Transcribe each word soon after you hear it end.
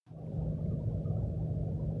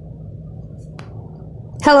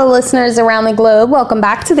Hello, listeners around the globe. Welcome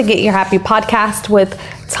back to the Get Your Happy podcast with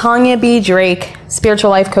Tanya B. Drake,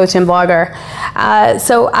 spiritual life coach and blogger.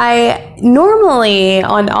 So I normally,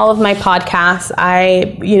 on all of my podcasts,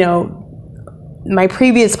 my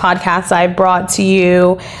previous podcasts, I brought to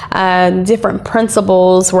you different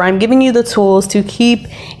principles where I'm giving you the tools to keep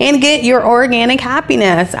and get your organic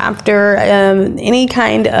happiness after any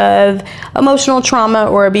kind of emotional trauma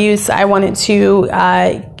or abuse. I wanted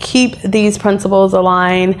to keep these principles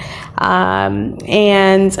aligned.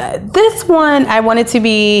 And this one, I wanted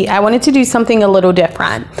to do something a little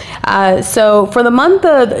different. So for the month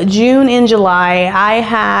of June and July, I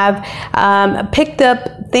have picked up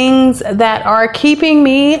things that are keeping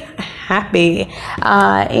me happy,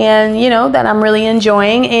 and that I'm really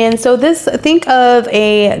enjoying. And so think of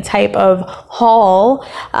a type of haul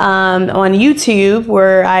on YouTube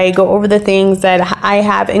where I go over the things that I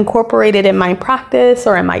have incorporated in my practice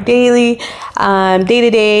or in my daily,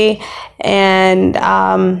 day-to-day, and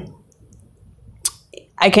I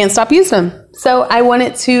can't stop using them. So I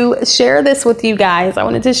wanted to share this with you guys. I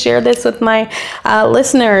wanted to share this with my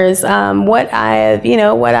listeners, what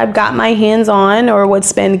I've got my hands on or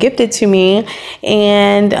what's been gifted to me,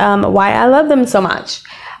 and why I love them so much.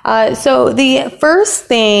 So the first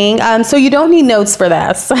thing, so you don't need notes for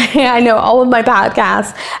this. I know all of my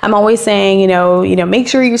podcasts, I'm always saying, make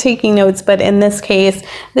sure you're taking notes. But in this case,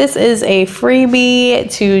 this is a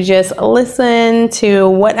freebie to just listen to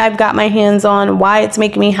what I've got my hands on, why it's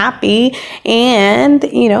making me happy. And,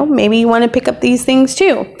 maybe you want to pick up these things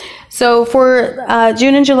too. So for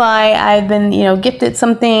June and July, I've been, gifted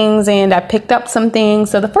some things and I picked up some things.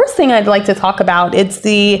 So the first thing I'd like to talk about, it's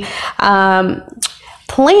the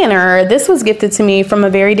planner. This was gifted to me from a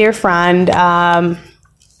very dear friend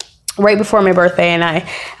right before my birthday, and I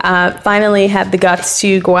finally had the guts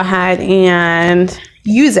to go ahead and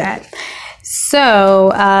use it.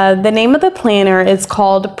 So the name of the planner is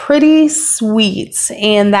called Pretty Sweet,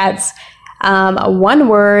 and that's one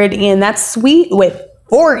word, and that's sweet with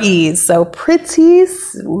 4 E's, so Pretty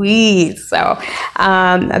Sweet. So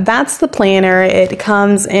that's the planner. It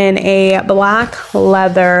comes in a black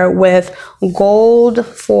leather with gold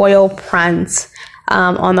foil print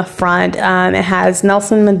on the front. It has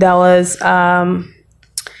Nelson Mandela's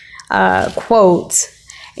quote,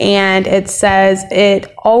 and it says,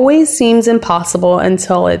 "It always seems impossible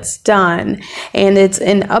until it's done." And it's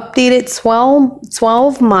an updated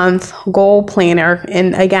 12-month goal planner,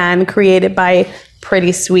 and again, created by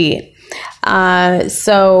Pretty Sweet.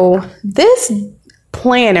 So this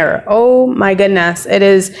planner, oh my goodness, it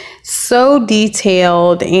is so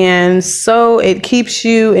detailed, and so it keeps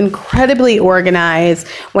you incredibly organized.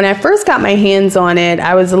 When I first got my hands on it,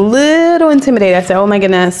 I was a little intimidated. I said, oh my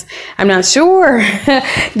goodness, I'm not sure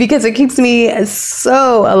because it keeps me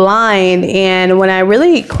so aligned. And when I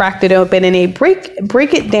really cracked it open and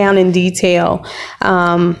break it down in detail,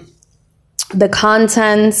 the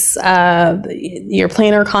contents, your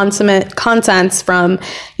planner contents from,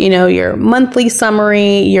 your monthly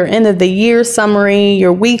summary, your end of the year summary,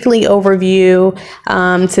 your weekly overview,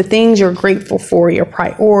 to things you're grateful for, your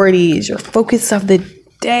priorities, your focus of the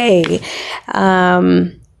day,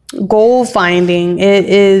 goal finding. It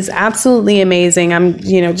is absolutely amazing. I'm,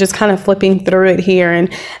 just kind of flipping through it here,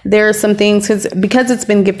 and there are some things because it's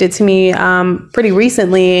been gifted to me pretty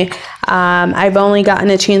recently. I've only gotten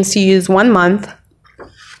a chance to use 1 month,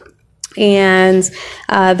 and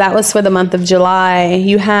that was for the month of July.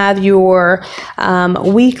 You have your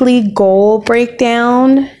weekly goal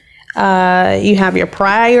breakdown. You have your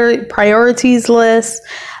priorities list.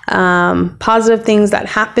 Positive things that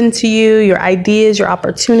happen to you, your ideas, your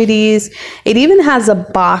opportunities. It even has a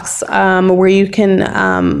box where you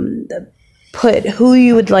can put who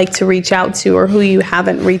you would like to reach out to or who you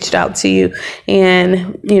haven't reached out to you,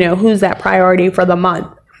 and who's that priority for the month.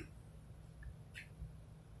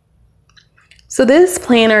 So this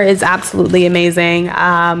planner is absolutely amazing.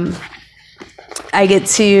 I get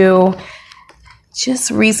to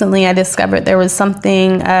just recently, I discovered there was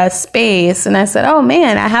something, space, and I said, oh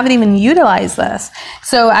man, I haven't even utilized this.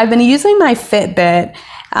 So I've been using my Fitbit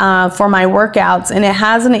for my workouts, and it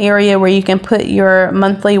has an area where you can put your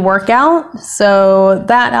monthly workout. So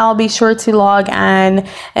that I'll be sure to log in.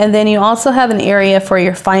 And then you also have an area for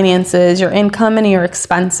your finances, your income, and your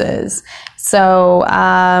expenses. So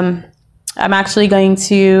I'm actually going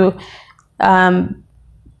to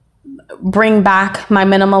bring back my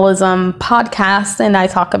minimalism podcast, and I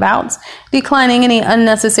talk about declining any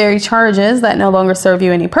unnecessary charges that no longer serve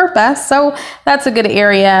you any purpose. So that's a good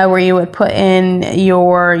area where you would put in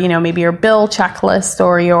your, maybe your bill checklist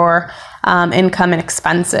or your income and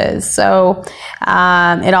expenses. So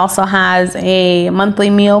it also has a monthly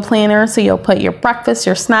meal planner. So you'll put your breakfast,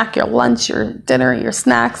 your snack, your lunch, your dinner, your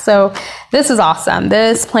snacks. So this is awesome.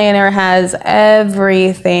 This planner has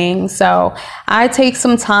everything. So I take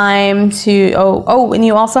some time to, and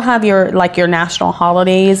you also have your national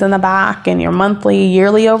holidays in the back and your monthly,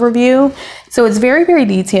 yearly overview. So it's very, very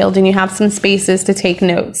detailed, and you have some spaces to take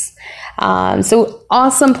notes. So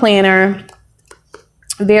awesome planner.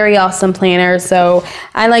 Very awesome planner. So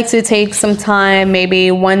I like to take some time,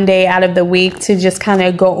 maybe one day out of the week, to just kind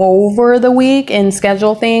of go over the week and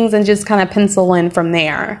schedule things and just kind of pencil in from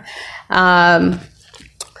there.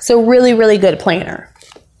 So really, really good planner.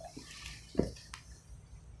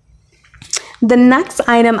 The next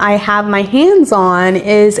item I have my hands on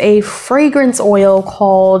is a fragrance oil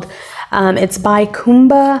called, it's by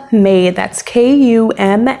Kumba Made. That's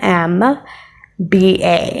Kumba.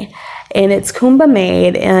 And it's Kumba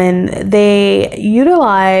Made, and they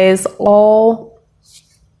utilize all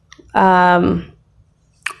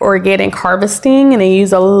organic harvesting, and they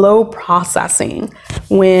use a low processing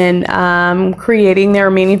when manufacturing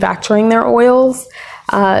their oils.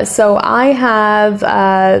 So I have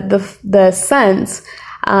the scent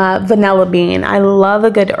Vanilla Bean. I love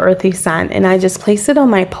a good earthy scent, and I just place it on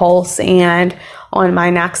my pulse and on my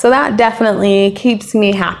neck. So that definitely keeps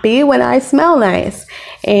me happy when I smell nice.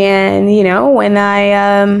 And when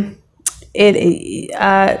I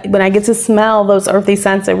get to smell those earthy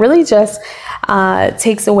scents, it really just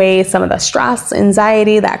takes away some of the stress,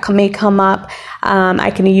 anxiety that may come up.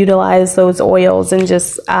 I can utilize those oils and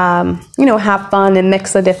just have fun and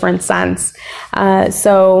mix the different scents.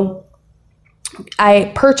 So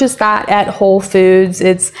I purchased that at Whole Foods.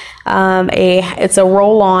 It's a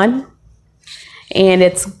roll-on, and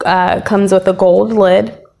it's comes with a gold lid,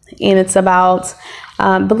 and it's about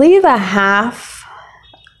I believe it's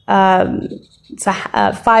 5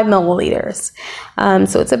 milliliters.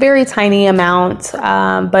 So it's a very tiny amount,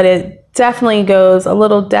 but it definitely goes a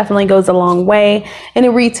long way, and it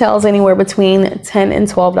retails anywhere between $10 and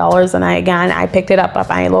 $12. And I picked it up at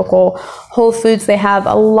my local Whole Foods. They have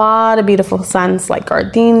a lot of beautiful scents like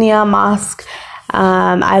gardenia, musk.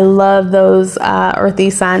 I love those earthy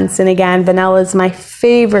scents, and again, vanilla is my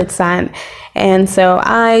favorite scent. And so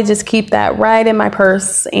I just keep that right in my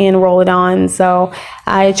purse and roll it on. So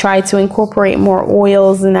I try to incorporate more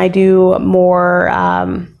oils than I do more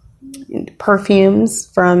perfumes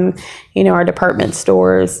from, our department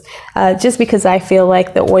stores, just because I feel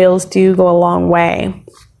like the oils do go a long way.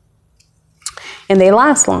 And they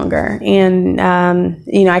last longer, and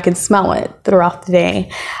I can smell it throughout the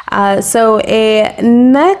day. So a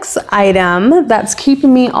next item that's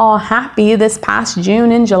keeping me all happy this past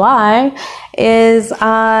June and July is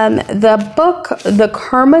the book, The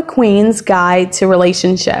Karma Queen's Guide to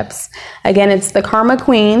Relationships. Again, it's The Karma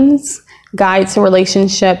Queen's Guide to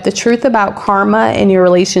Relationship, The Truth About Karma in Your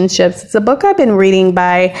Relationships. It's a book I've been reading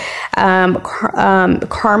by Carmen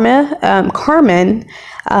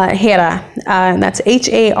Herrera, and that's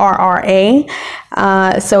Harra.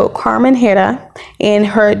 So Carmen Herrera and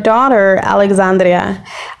her daughter Alexandria.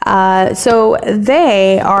 So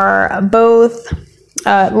they are both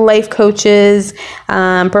life coaches,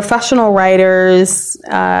 professional writers.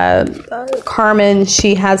 Carmen,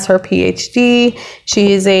 she has her PhD.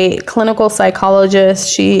 She is a clinical psychologist.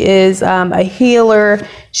 She is a healer.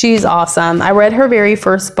 She's awesome. I read her very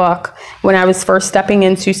first book when I was first stepping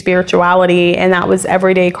into spirituality, and that was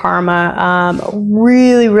Everyday Karma.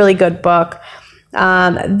 Really, really good book.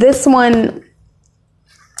 This one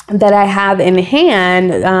that I have in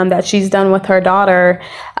hand that she's done with her daughter,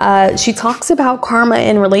 she talks about karma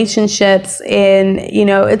in relationships, and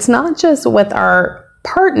it's not just with our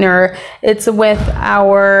partner, it's with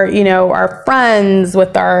our our friends,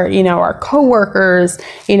 with our coworkers,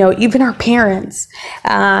 even our parents,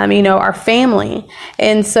 our family.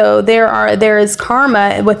 And so there is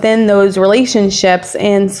karma within those relationships.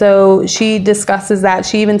 And so she discusses that.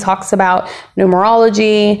 She even talks about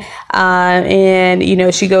numerology, and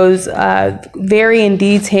she goes very in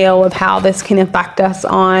detail of how this can affect us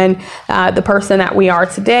on the person that we are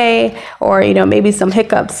today, or maybe some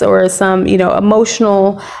hiccups or some emotional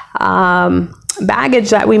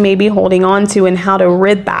baggage that we may be holding on to, and how to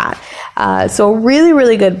rid that. So really,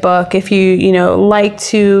 really good book if you like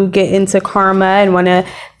to get into karma and want to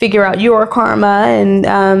figure out your karma, and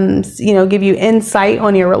give you insight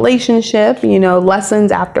on your relationship,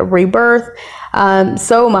 lessons after rebirth.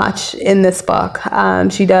 So much in this book.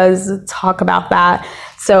 She does talk about that.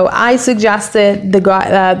 So I suggested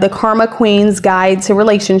the Karma Queen's Guide to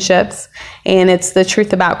Relationships, and it's The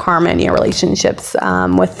Truth About Karma in Your Relationships,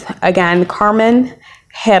 with, again, Carmen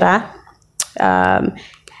Herrera.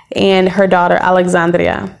 and her daughter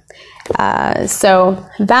Alexandria. So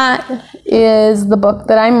that is the book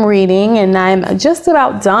that I'm reading, and I'm just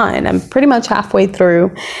about done. I'm pretty much halfway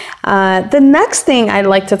through. The next thing I'd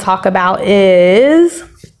like to talk about is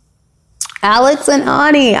Alex and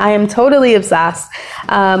Ani. I am totally obsessed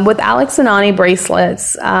with Alex and Ani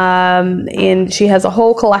bracelets. And she has a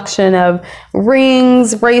whole collection of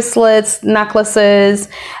rings, bracelets, necklaces.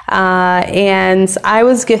 And I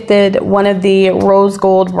was gifted one of the rose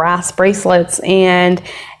gold brass bracelets. And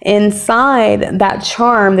inside that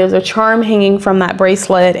charm, there's a charm hanging from that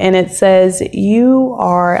bracelet. And it says, "You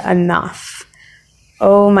are enough."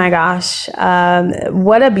 Oh my gosh.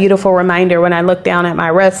 What a beautiful reminder when I look down at my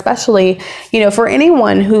wrist, especially, for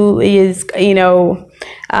anyone who is,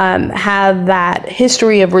 have that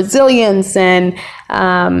history of resilience and,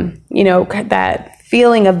 that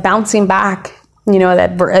feeling of bouncing back,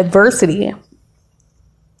 that adversity,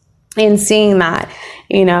 and seeing that,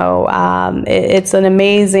 it's an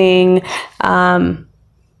amazing,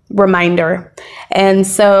 reminder. And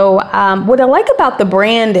so what I like about the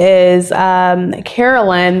brand is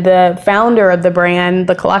Carolyn, the founder of the brand,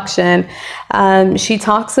 the collection, she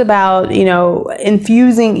talks about,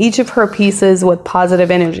 infusing each of her pieces with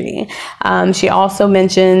positive energy. She also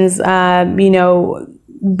mentions,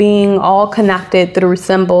 being all connected through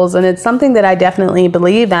symbols. And it's something that I definitely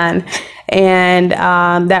believe in. And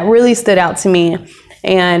that really stood out to me.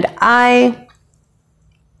 And I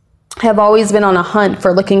have always been on a hunt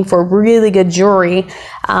for looking for really good jewelry,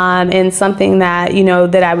 and something that,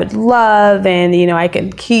 that I would love, and, I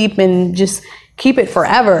could keep and just keep it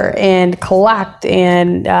forever and collect.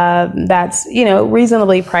 And, that's,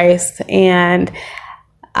 reasonably priced. And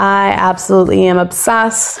I absolutely am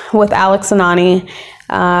obsessed with Alex and Ani.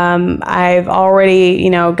 I've already,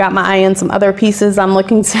 got my eye on some other pieces I'm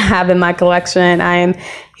looking to have in my collection. I am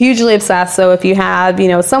hugely obsessed. So if you have,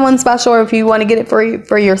 someone special, or if you want to get it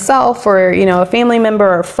for yourself, or, a family member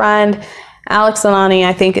or a friend, Alex and Ani,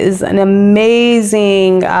 I think, is an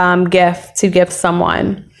amazing gift to give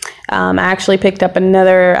someone. I actually picked up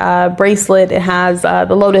another bracelet. It has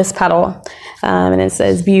the lotus petal, and it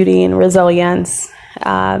says beauty and resilience.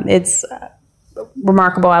 It's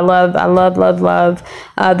remarkable. I love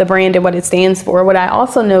the brand and what it stands for. What I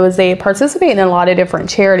also know is they participate in a lot of different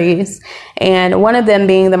charities, and one of them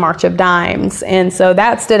being the March of Dimes. And so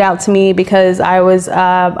that stood out to me because I was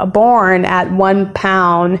born at 1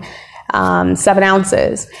 pound, 7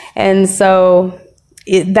 ounces. And so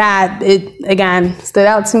it again stood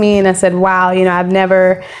out to me, and I said, wow, I've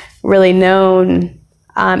never really known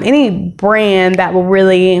any brand that will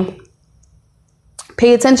really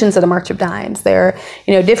pay attention to the March of Dimes. They're,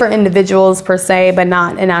 different individuals per se, but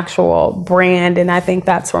not an actual brand. And I think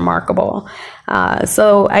that's remarkable.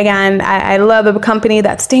 So again, I love a company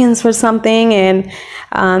that stands for something, and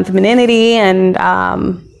femininity, and,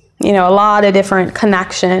 a lot of different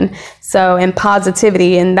connection. So, and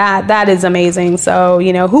positivity, and that is amazing. So,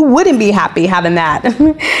 who wouldn't be happy having that?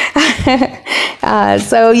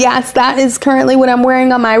 So yes, that is currently what I'm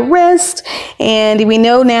wearing on my wrist. And we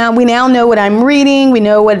now know what I'm reading. We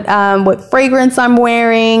know what fragrance I'm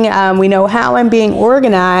wearing. We know how I'm being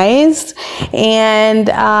organized. And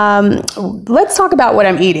let's talk about what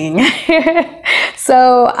I'm eating.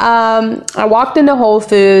 So I walked into Whole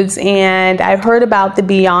Foods, and I've heard about the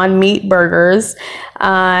Beyond Meat burgers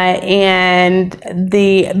and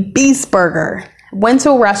the Beast Burger. Went to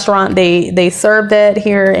a restaurant. They served it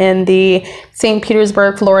here in the St.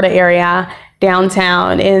 Petersburg, Florida area,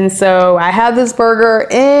 downtown. And so I had this burger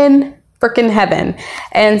in freaking heaven.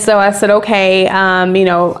 And so I said, okay,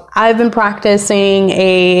 I've been practicing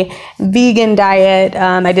a vegan diet.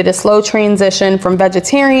 I did a slow transition from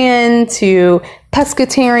vegetarian to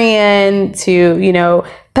pescatarian to,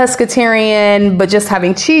 pescatarian, but just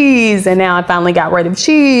having cheese. And now I finally got rid of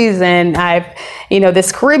cheese. And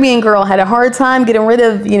this Caribbean girl had a hard time getting rid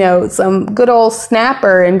of, some good old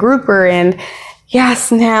snapper and grouper. And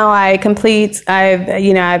yes, now I've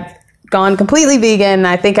gone completely vegan.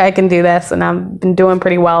 I think I can do this, and I've been doing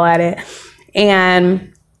pretty well at it.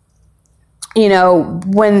 And,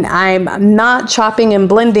 when I'm not chopping and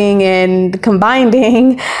blending and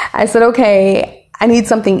combining, I said, okay, I need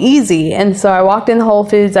something easy. And so I walked in Whole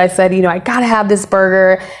Foods. I said, I got to have this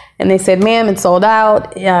burger. And they said, ma'am, it's sold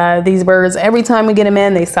out. These burgers, every time we get them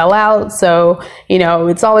in, they sell out. So,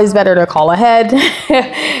 it's always better to call ahead.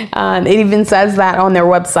 It even says that on their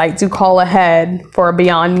website, to call ahead for a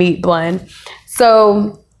Beyond Meat blend.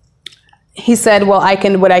 So he said, well,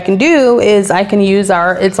 what I can do is I can use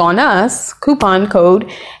our It's On Us coupon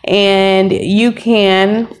code, and you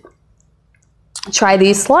can try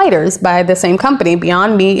these sliders by the same company.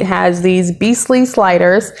 Beyond Meat has these beastly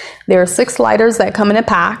sliders. There are 6 sliders that come in a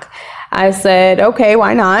pack. I said, okay,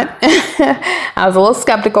 why not? I was a little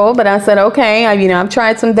skeptical, but I said, okay, I've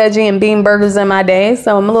tried some veggie and bean burgers in my day,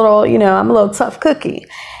 so I'm a little tough cookie.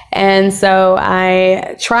 And so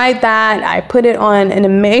I tried that. I put it on an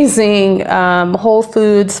amazing Whole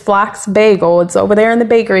Foods flax bagel. It's over there in the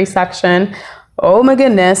bakery section. Oh my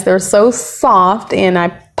goodness, they're so soft. And I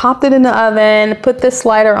popped it in the oven, put this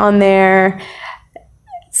slider on there,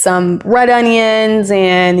 some red onions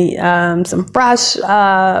and some fresh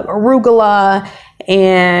arugula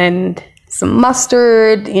and some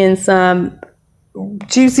mustard and some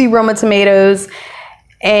juicy Roma tomatoes.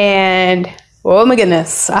 And oh my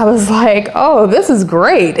goodness, I was like, oh, this is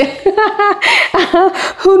great.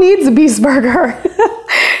 Who needs a beast burger?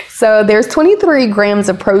 So there's 23 grams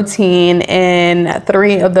of protein in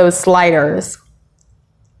 3 of those sliders.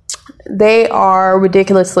 They are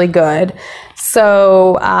ridiculously good.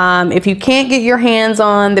 So if you can't get your hands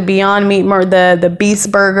on the Beyond Meat or the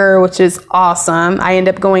Beast Burger, which is awesome, I end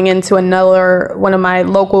up going into one of my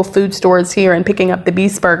local food stores here and picking up the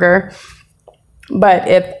Beast Burger. But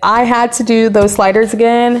if I had to do those sliders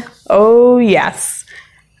again, oh yes,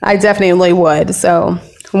 I definitely would. So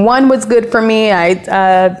one was good for me. I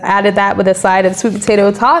added that with a side of sweet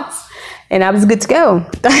potato tots, and I was good to go.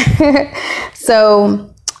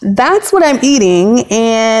 So that's what I'm eating.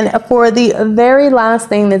 And for the very last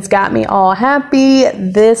thing that's got me all happy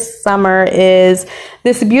this summer is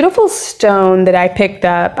this beautiful stone that I picked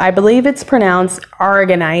up. I believe it's pronounced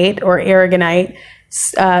aragonite or aragonite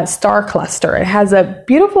star cluster. It has a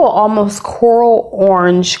beautiful, almost coral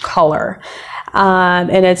orange color.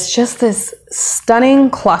 And it's just this stunning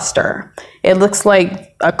cluster. It looks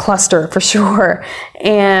like a cluster for sure.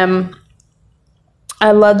 And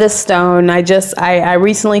I love this stone. I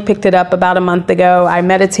recently picked it up about a month ago. I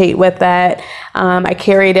meditate with it. I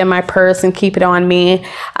carry it in my purse and keep it on me.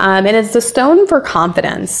 And it's the stone for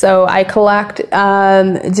confidence. So I collect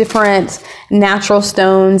different natural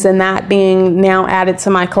stones, and that being now added to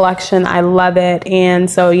my collection, I love it. And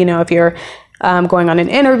so, if you're going on an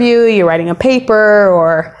interview, you're writing a paper,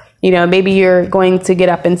 or maybe you're going to get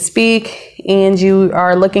up and speak and you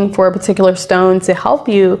are looking for a particular stone to help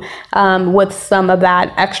you with some of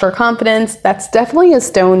that extra confidence, that's definitely a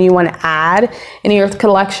stone you want to add in your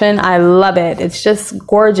collection. I love it. It's just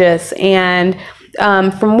gorgeous. And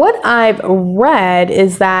from what I've read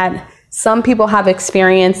is that some people have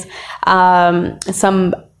experienced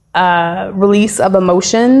some release of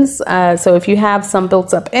emotions. So if you have some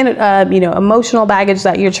built up emotional baggage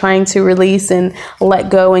that you're trying to release and let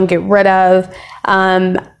go and get rid of,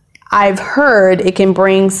 I've heard it can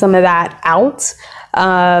bring some of that out.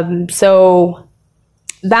 So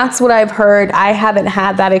that's what I've heard. I haven't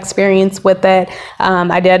had that experience with it.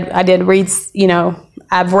 I did read,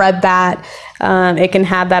 I've read that it can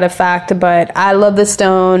have that effect, but I love the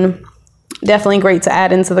stone. Definitely great to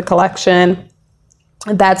add into the collection.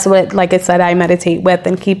 That's what, like I said, I meditate with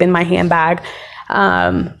and keep in my handbag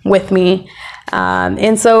with me.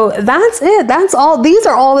 And so that's it. That's all. These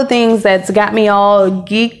are all the things that's got me all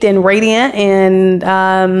geeked and radiant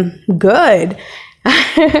and good.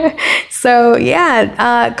 So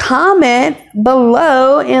yeah, comment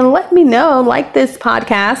below and let me know, like this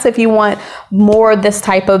podcast, if you want more of this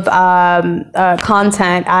type of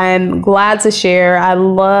content. I'm glad to share. I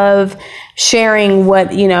love sharing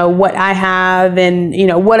what I have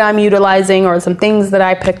and what I'm utilizing, or some things that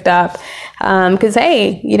I picked up, because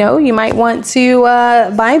hey, you might want to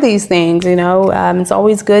buy these things. It's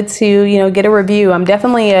always good to get a review. I'm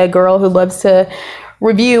definitely a girl who loves to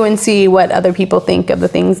review and see what other people think of the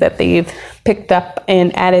things that they've picked up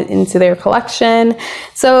and added into their collection.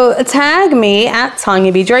 So tag me at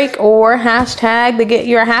Tanya B. Drake or hashtag the Get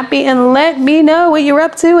Your Happy and let me know what you're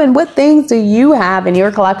up to and what things do you have in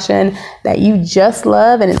your collection that you just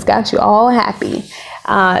love and it's got you all happy.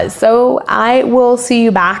 So I will see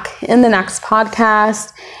you back in the next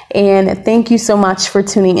podcast, and thank you so much for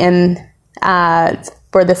tuning in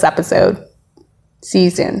for this episode. See you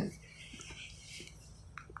soon.